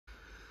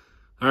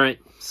All right,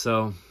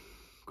 so I'm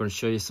going to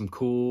show you some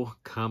cool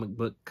comic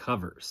book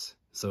covers.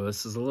 So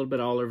this is a little bit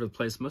all over the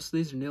place. Most of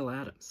these are Neal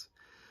Adams.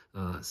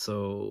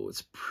 So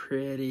it's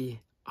pretty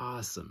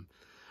awesome.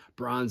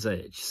 Bronze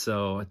Age.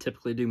 So I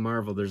typically do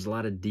Marvel. There's a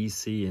lot of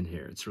DC in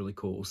here. It's really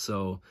cool.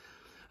 So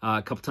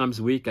a couple times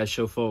a week I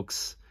show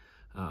folks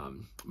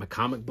my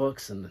comic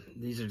books, and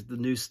these are the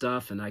new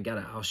stuff, and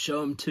I'll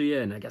show them to you,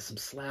 and I got some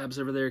slabs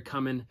over there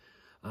coming.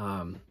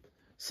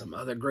 Some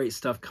other great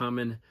stuff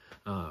coming.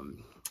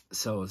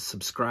 So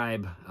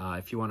subscribe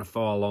if you want to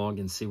follow along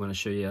and see when I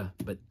show you.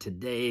 But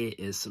today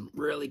is some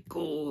really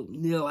cool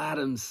Neal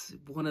Adams,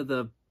 one of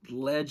the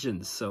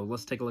legends. So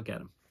let's take a look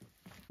at him.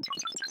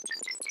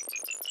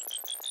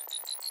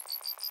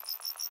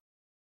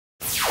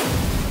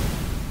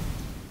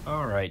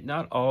 All right,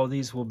 not all of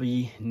these will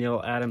be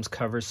Neal Adams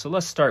covers. So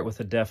let's start with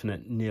a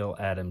definite Neal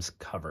Adams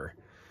cover.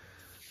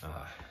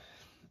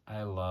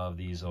 I love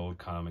these old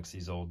comics,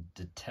 these old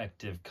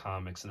detective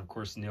comics. And of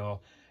course,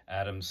 Neal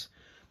Adams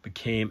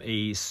became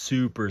a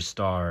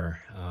superstar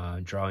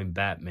drawing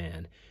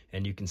Batman,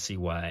 and you can see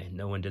why.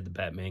 No one did the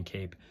Batman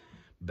cape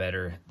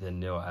better than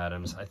Neal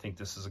Adams. I think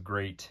this is a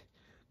great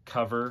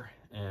cover,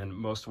 and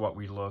most of what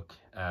we look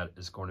at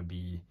is going to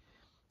be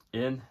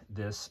in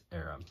this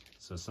era.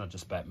 So it's not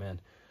just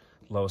Batman.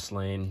 Lois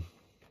Lane,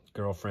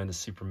 girlfriend of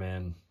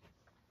Superman.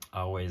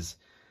 I always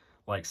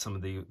like some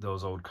of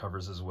those old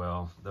covers as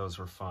well. Those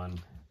were fun.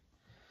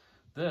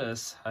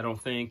 This, I don't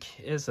think,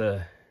 is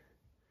a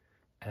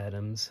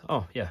Adams.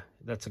 Oh, yeah,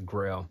 that's a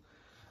Grail.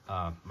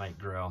 Mike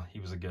Grail. He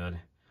was a good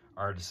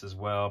artist as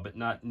well, but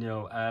not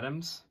Neal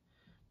Adams.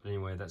 But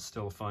anyway, that's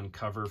still a fun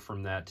cover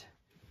from that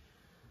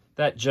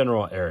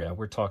general area.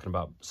 We're talking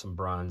about some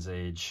Bronze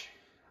Age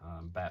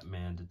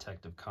Batman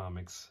detective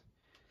comics.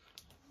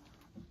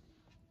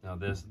 Now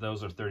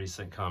those are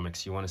 30-cent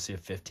comics. You want to see a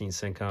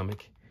 15-cent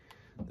comic?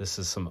 This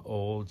is some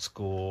old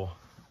school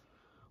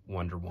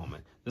Wonder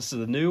Woman. This is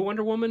the new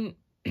Wonder Woman.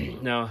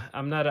 Now,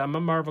 I'm a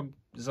Marvel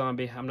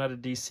zombie. I'm not a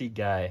DC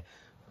guy,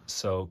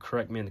 so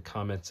correct me in the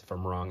comments if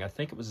I'm wrong. I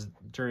think it was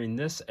during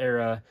this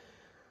era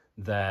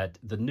that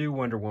the new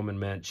Wonder Woman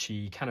meant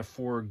she kind of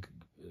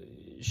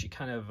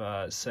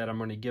said, I'm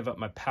going to give up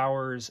my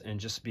powers and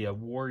just be a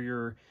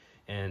warrior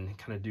and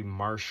kind of do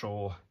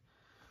martial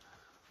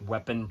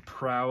weapon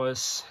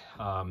prowess,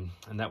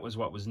 and that was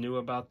what was new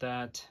about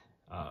that.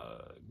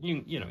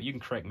 You can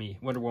correct me,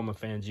 Wonder Woman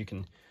fans. You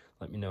can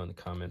let me know in the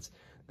comments.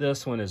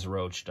 This one is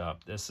roached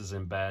up. This is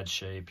in bad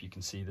shape. You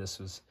can see this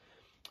was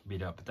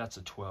beat up, but that's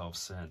a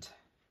 12-cent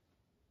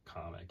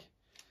comic.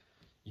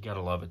 You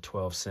gotta love a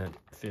 12-cent,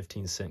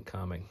 15-cent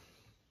comic.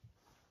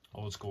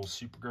 Old school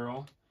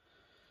Supergirl.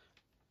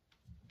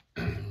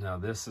 Now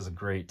this is a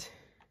great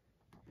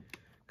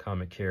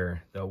comic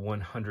here. The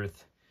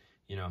 100th,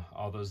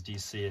 all those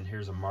DC, and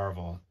here's a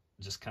Marvel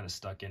just kind of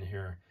stuck in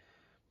here.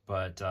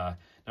 But now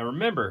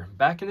remember,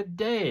 back in the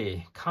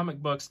day, comic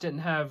books didn't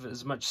have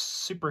as much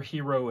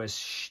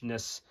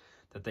superhero-ishness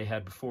that they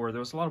had before. There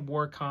was a lot of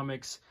war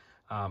comics,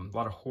 a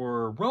lot of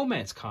horror.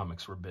 Romance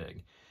comics were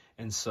big.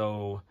 And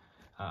so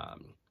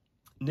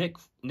Nick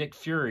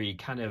Fury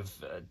kind of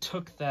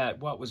took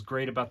what was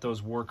great about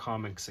those war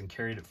comics and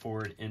carried it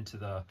forward into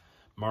the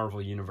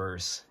Marvel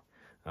universe.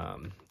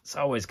 So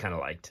I always kind of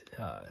liked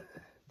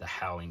the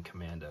Howling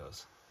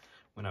Commandos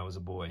when I was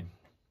a boy.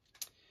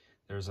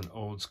 There's an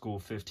old school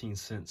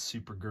 15-cent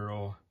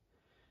Supergirl.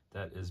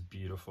 That is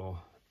beautiful.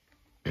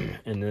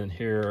 And then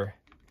here,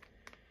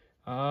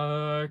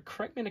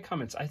 correct me in the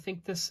comments, I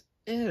think this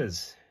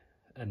is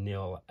a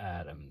Neal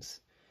Adams.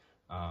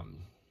 I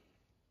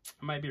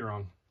might be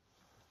wrong.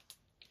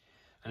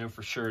 I know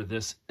for sure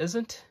this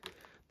isn't.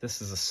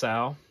 This is a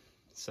Sal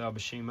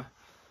Buscema.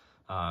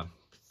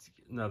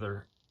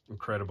 Another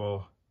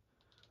incredible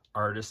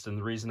artist. And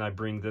the reason I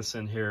bring this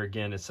in here,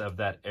 again, it's of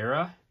that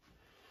era.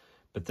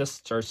 But this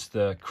starts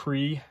the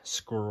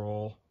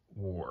Kree-Skrull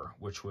War,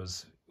 which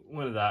was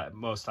one of the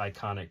most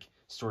iconic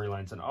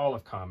storylines in all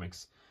of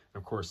comics.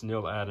 And of course,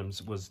 Neal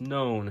Adams was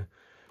known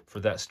for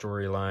that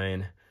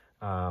storyline.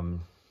 And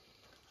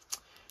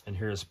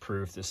here's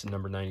proof. This is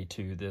number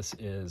 92. This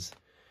is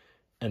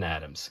an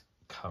Adams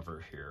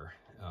cover here.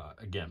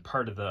 Again,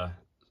 part of the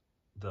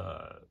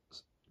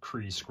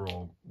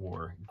Kree-Skrull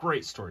War.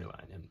 Great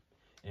storyline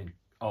in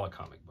all the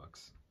comic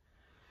books.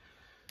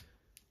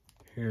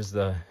 Here's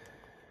the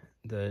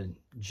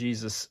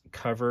Jesus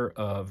cover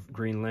of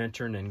Green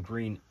Lantern and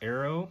Green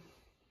Arrow.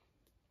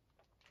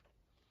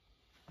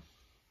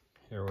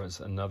 Here was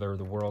another,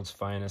 The World's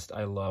Finest.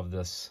 I love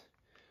this.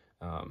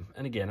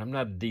 And again, I'm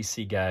not a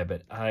DC guy,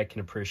 but I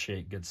can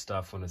appreciate good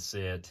stuff when I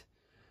see it.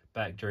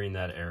 Back during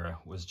that era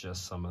was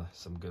just some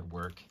good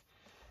work.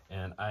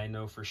 And I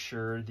know for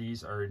sure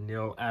these are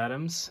Neal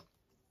Adams.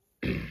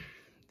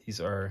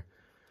 These are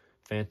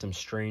Phantom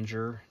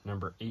Stranger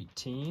number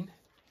 18.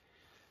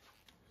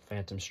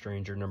 Phantom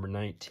Stranger number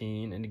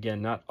 19. And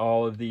again, not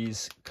all of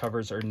these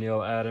covers are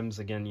Neal Adams.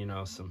 Again,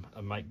 some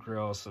Mike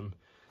Grell, some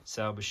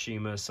Sal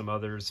Buscema, some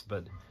others,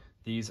 but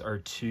these are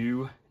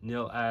two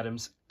Neal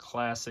Adams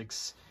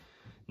classics,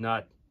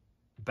 not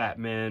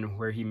Batman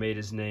where he made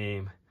his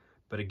name,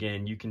 But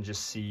again, you can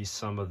just see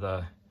some of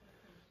the,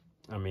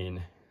 I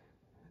mean,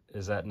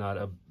 is that not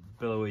a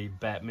billowy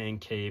Batman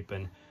cape?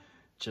 And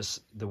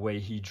just the way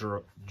he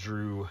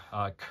drew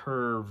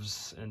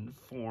curves and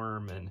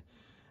form and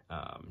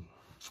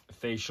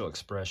facial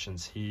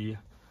expressions. He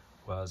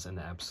was an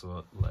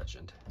absolute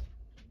legend.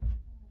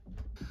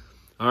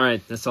 All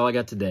right, that's all I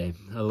got today.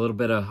 A little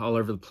bit of all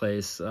over the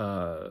place.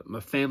 My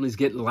family's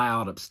getting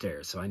loud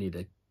upstairs, so I need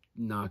to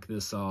knock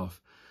this off.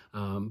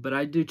 But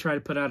I do try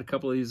to put out a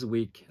couple of these a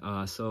week,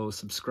 so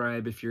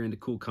subscribe if you're into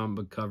cool comic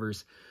book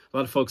covers. A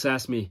lot of folks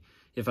ask me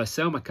if I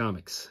sell my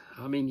comics.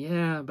 I mean,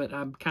 yeah, but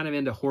I'm kind of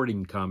into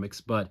hoarding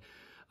comics. But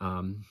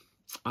on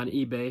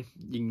eBay,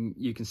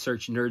 you can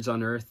search Nerds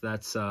on Earth.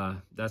 That's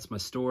my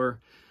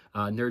store,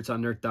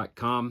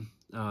 nerdsonearth.com.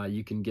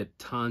 You can get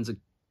tons of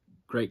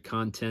great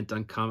content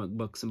on comic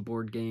books and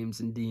board games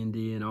and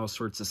D&D and all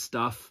sorts of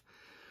stuff.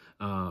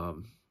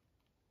 And,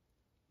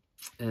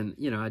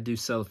 you know, I do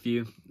sell a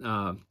few.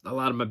 A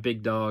lot of my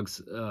big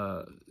dogs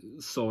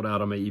sold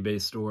out on my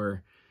eBay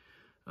store.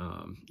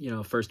 You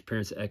know, first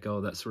appearance of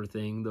Echo, that sort of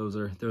thing. Those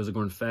are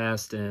going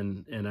fast,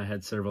 and I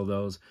had several of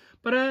those.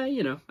 But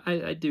you know,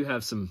 I do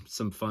have some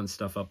fun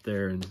stuff up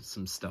there and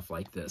some stuff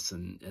like this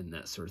and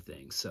that sort of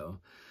thing. So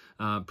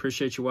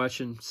appreciate you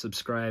watching.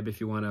 Subscribe if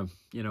you want to,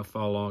 you know,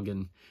 follow along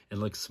and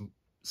look some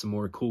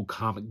more cool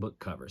comic book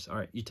covers. All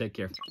right, you take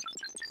care.